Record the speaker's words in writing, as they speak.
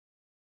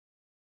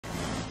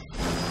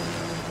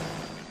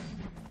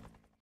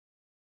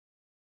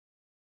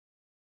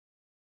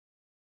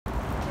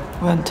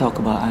When talk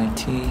about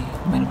IT,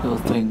 many people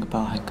think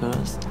about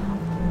hackers,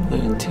 the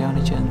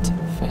intelligent,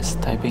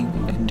 fast typing,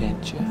 and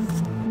danger.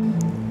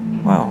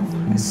 Well,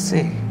 let's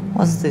see.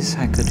 What's this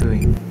hacker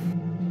doing?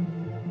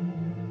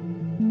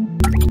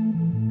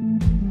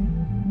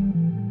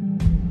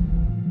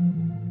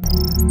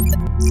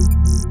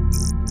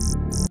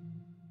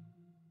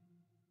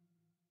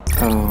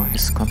 Oh,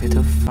 his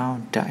computer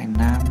found Đại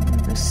Nam in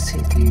the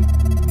city.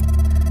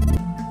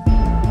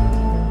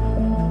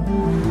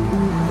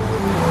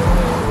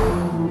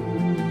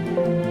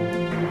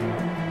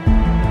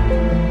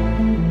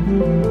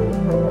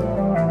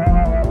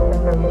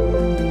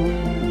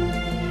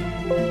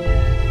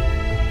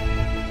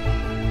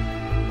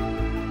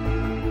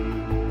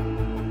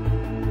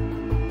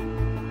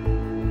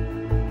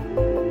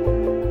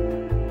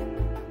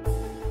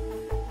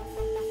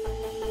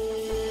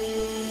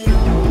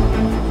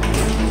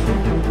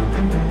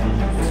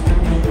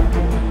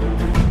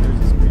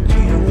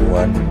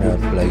 Wanna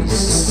play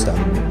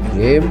some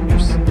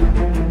games?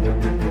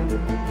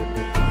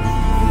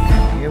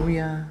 Here we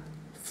are,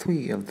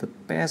 3 of the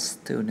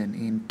best students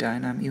in Đại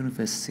Nam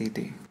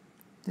University.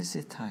 This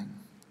is Thanh.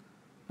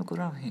 Look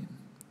around him,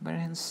 very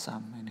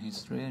handsome, and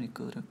he's really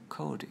good at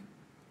coding.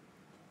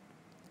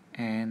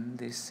 And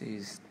this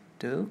is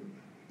Đức.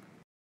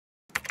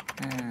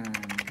 And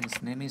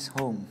his name is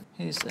Home.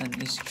 He's an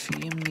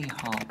extremely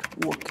hard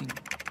working.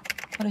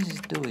 What is he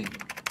doing?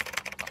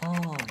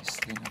 Oh, he's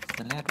setting up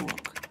the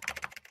network.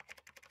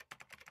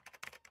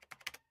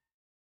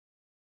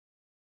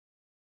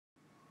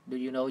 Do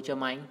you know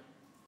Trâm Anh?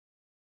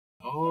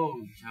 Oh,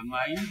 Trâm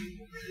Anh.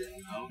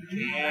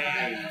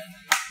 Okay.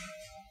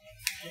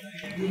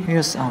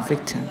 Here's our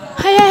victim.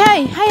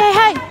 Hey!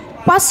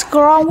 What's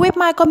wrong with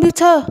my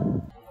computer?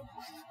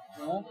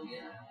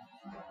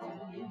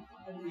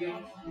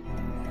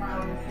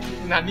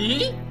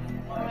 Nani?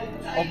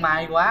 Hôm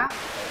nay quá.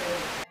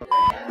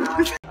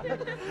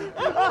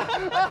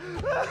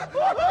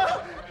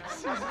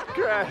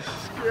 Crash,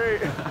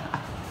 great.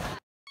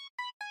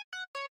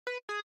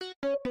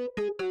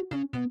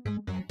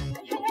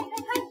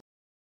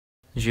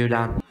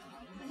 Judan.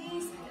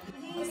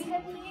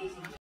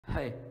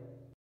 Hey.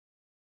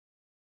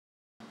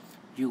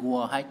 You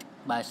were hacked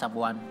by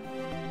someone.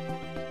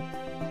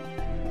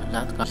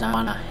 Not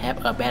gonna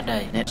have a bad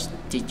day. Let's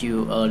teach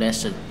you a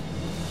lesson.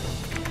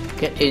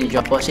 Get in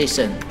your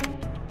position.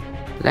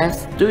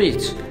 Let's do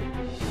it.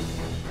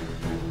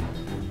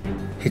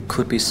 He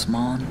could be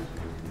small,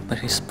 but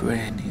his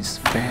brain is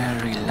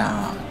very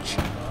large.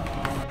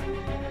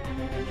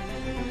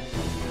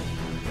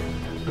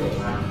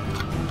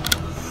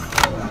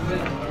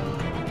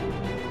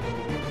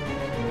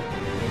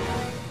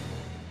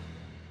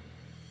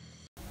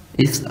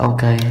 It's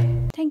okay.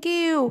 Thank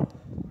you.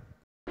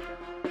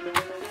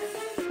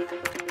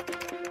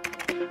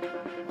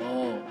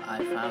 Oh,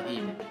 I found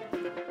him.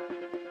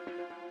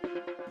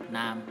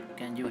 Nam,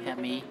 can you help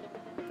me?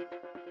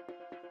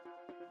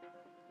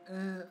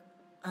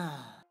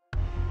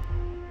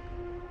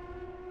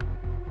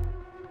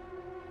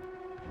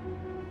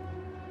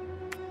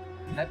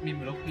 Let me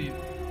block him.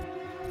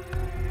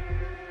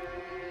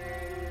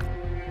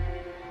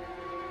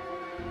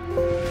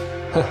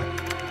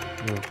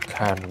 You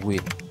can't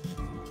win.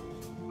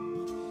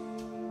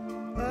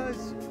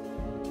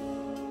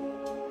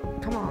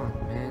 Come on,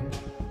 man.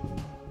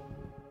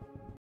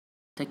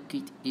 Take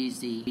it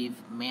easy.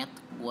 We've met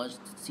worse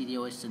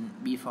situation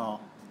before.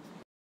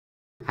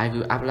 I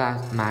will apply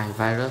my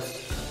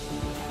virus.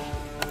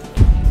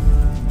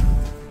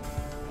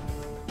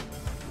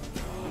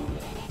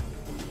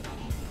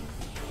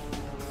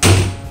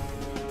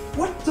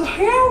 What the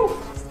hell?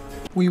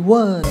 We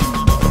won!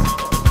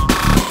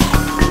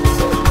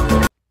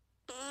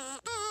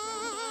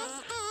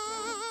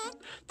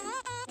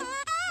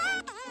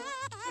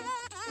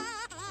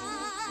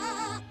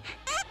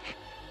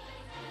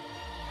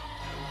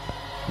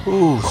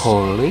 Ooh,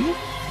 holy.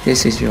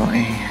 This is your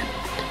end.